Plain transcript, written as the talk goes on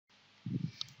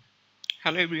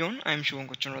Hello everyone, I am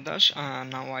Shuvangkar.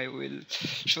 Now I will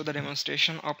show the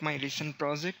demonstration of my recent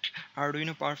project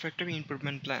Arduino Power Factory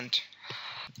Improvement Plant.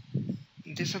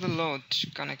 These are the loads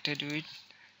connected with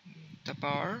the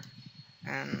power,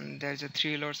 and there is a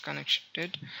three loads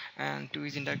connected, and two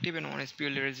is inductive and one is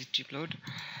purely resistive load.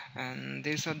 And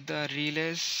these are the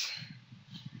relays,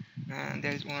 and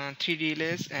there is three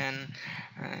relays, and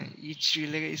each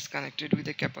relay is connected with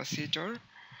a capacitor.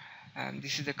 And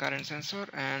this is the current sensor,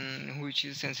 and which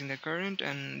is sensing the current,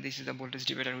 and this is the voltage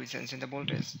divider which is sensing the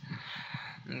voltage.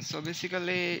 And so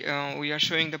basically we are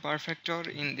showing the power factor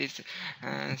in this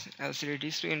LCD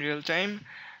display in real time,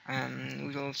 and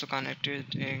we also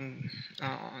connected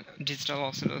a digital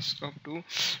oscilloscope to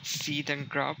see the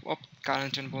graph of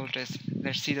current and voltage.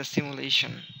 Let's see the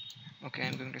simulation. Okay,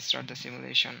 I'm going to start the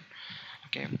simulation.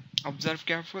 Okay, observe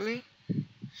carefully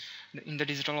in the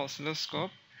digital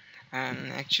oscilloscope,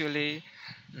 and actually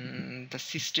the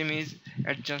system is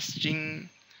adjusting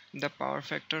the power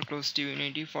factor close to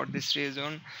unity. For this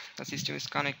reason, the system is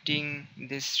connecting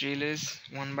this relays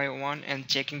one by one and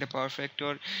checking the power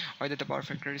factor, whether the power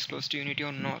factor is close to unity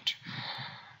or not.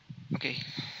 Okay,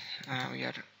 we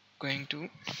are going to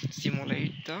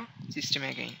simulate the system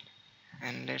again,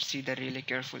 and let's see the relay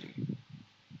carefully.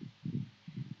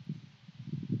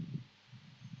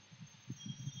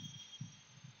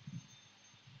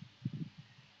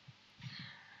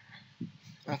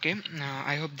 Okay,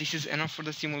 I hope this is enough for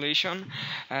the simulation,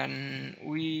 and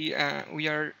we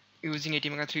are using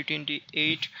ATmega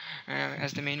 328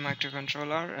 as the main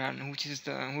microcontroller, and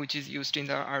which is used in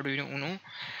the Arduino Uno,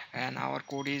 and our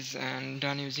code is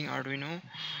done using Arduino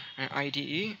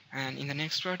IDE. And in the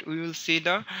next part we will see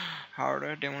the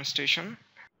hardware demonstration.